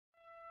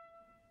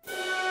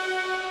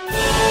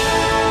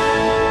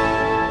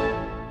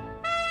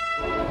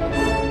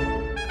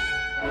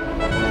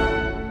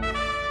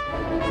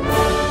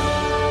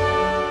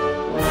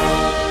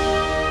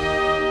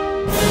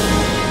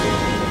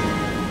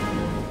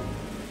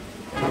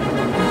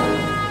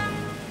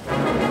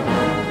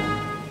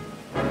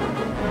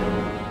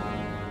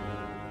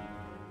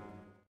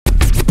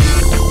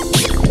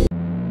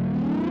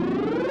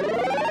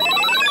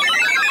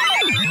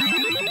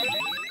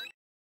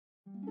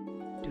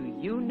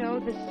You know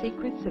the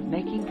secrets of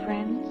making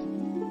friends?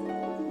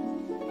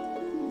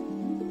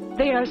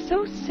 They are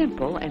so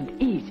simple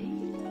and easy.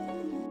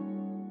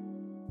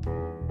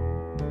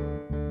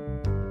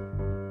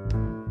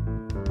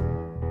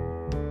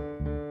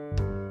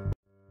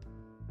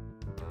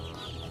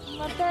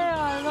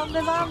 Matteo, ¿dónde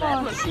That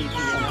vamos? looks easy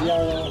enough.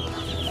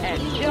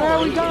 And Where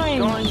are we Joey is going?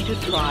 going to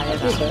try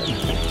it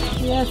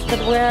out. Yes, but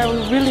where are we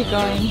really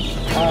going?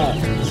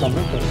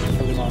 Sandviken,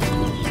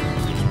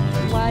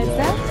 Kalimantan. Why is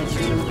that?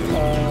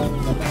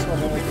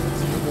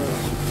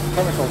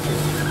 Permaculture.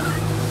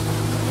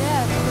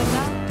 Yes,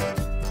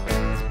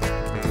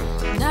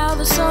 but Now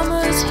the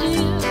summer's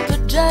here,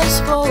 but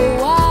just for a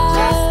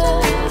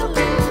while.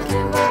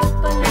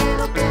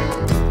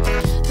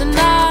 The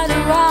night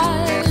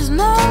arrives,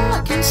 now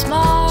I can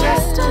smile.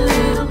 Just a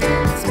little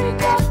bit,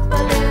 speak up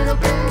a little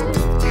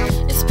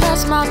bit. It's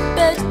past my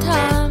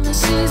bedtime, the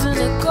season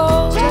it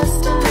goes.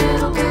 Just a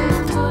little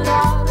bit, put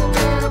out a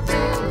little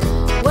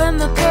bit. When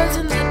the birds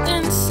and the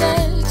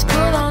insects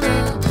put on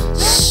a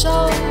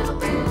show.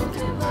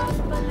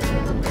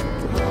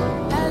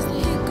 As the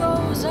heat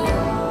goes up,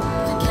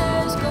 the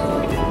cares go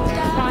down.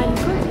 Find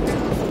good.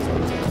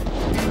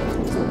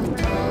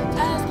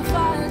 As the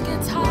fire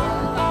gets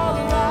hot all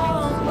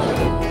around the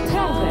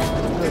Tell them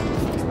good.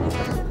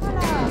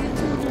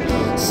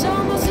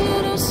 Summer's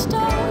here to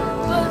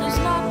start, but it's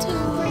not too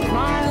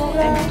Smile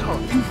and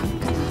talk.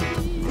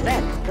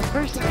 That's the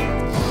first thing.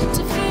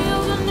 to feel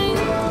the need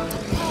to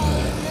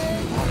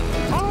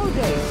pollinate. All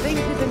day, things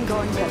have been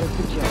going better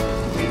for Joe.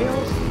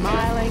 Still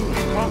smiling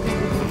and talking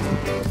to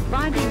people,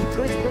 finding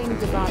good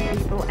things about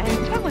people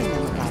and telling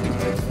them about the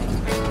good things.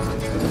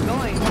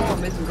 Going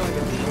home isn't going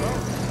to be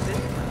lonely this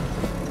time.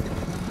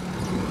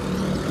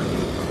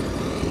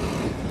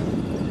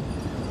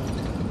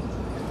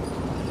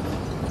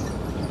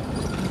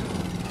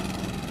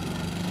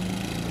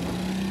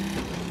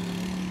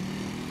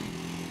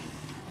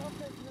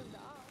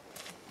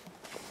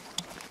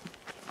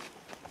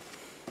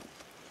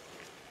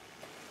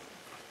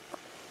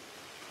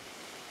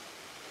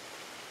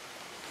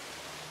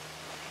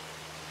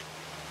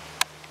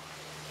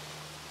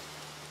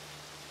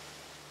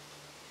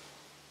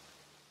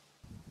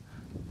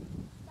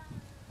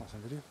 Machst du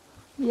ein Video?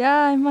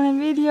 Ja, ich mache ein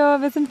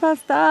Video, wir sind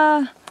fast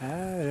da.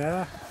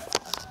 Ja.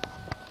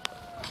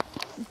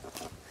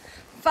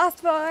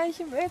 Fast bei euch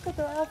im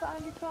Ökodorf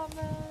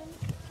angekommen.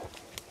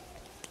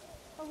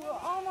 Oh, we're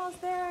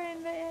almost there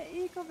in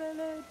the Eco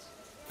Village.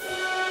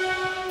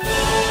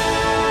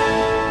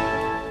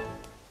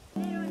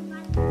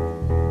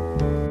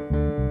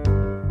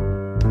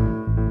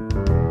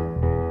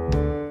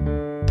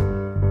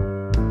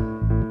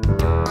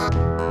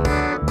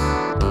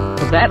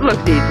 Well, that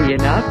looks easy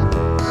enough.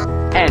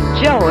 And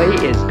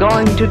Joey is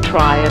going to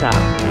try it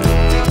out.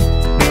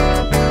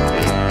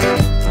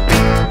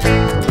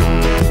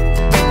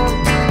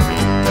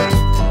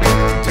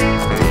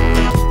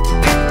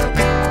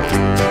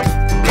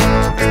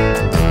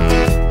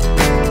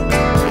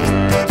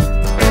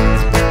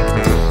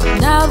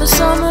 Now the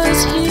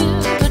summer's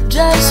here, but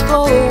just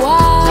for a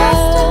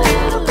while.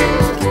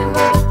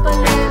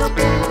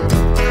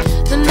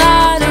 The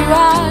night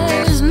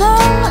arrives, now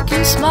I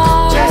can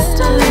smile. Just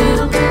a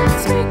little bit,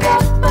 speak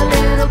up a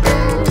little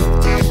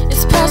bit.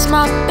 It's past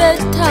my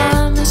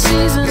bedtime, the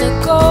season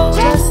it goes.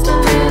 Just a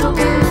little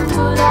bit,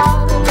 put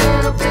out a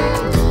little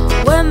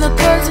bit. When the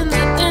birds and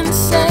the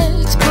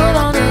insects put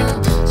on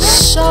a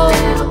show.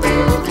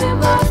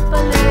 Give up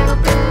a little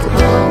bit.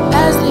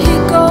 As the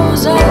heat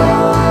goes up,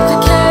 the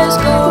cares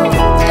go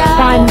down.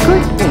 Find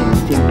good things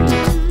in people.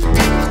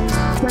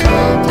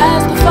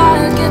 As the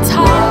fire gets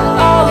hot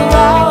all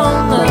around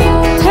the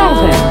Tell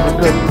town. them the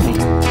good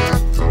things.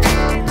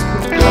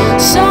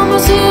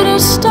 Summer's here to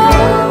start,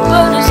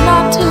 but it's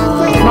not too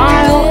late.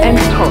 Smile and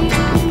talk.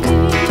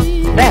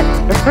 That's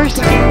the first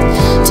thing.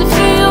 To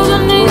feel the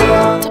need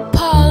to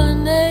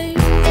pollinate.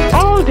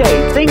 All day,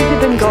 things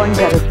have been going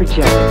better for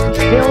Joe.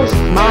 Still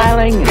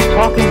smiling and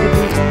talking to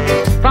people,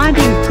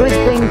 finding good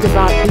things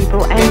about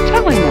people and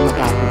telling them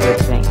about the good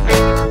things.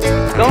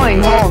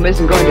 Going home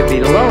isn't going to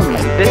be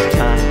lonely this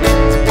time.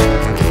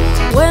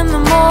 When the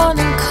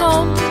morning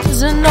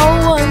comes and no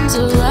one's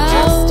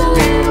around.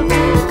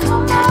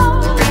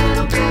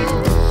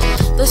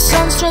 The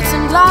sun struts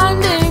in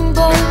blinding,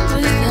 but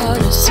without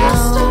a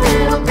sound.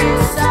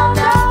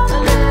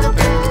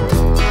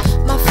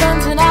 My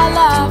friends and I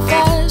laugh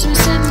as we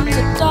sit in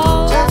the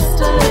dark.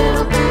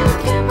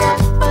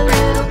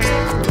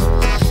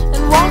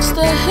 And watch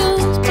the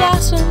hills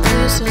blossom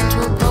near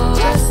Central Park.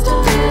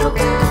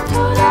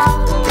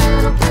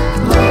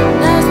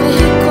 And as the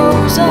heat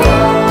goes up,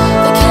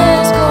 the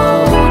cares go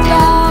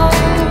down.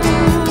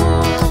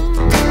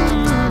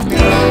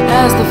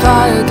 As the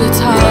fire gets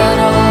hot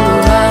all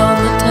around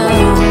the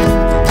town.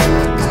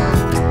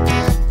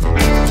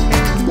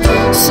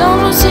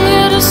 Summer's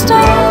here to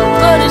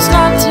start, but it's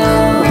not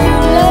too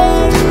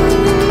late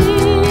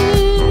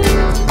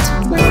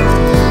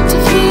to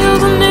feel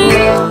the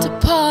need to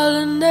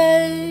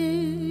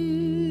pollinate.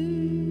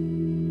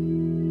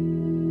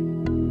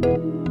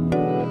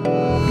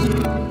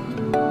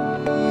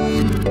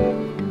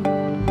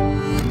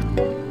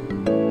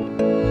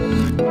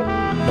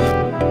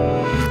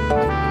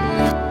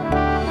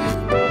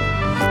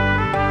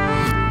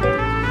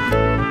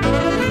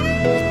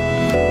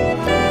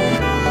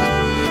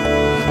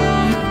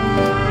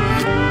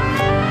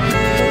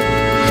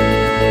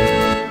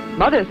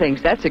 mother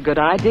thinks that's a good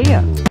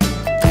idea.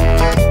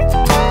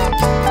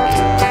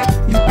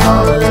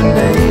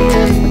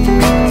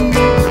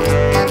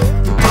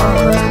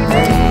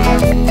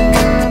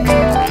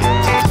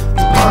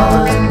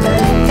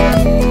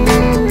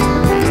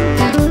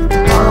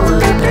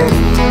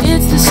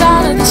 It's the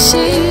sign of the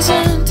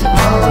season to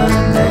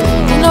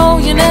holiday. You know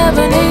you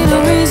never need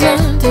a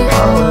reason to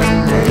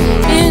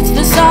holiday. It's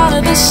the sign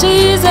of the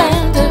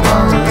season to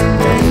holiday.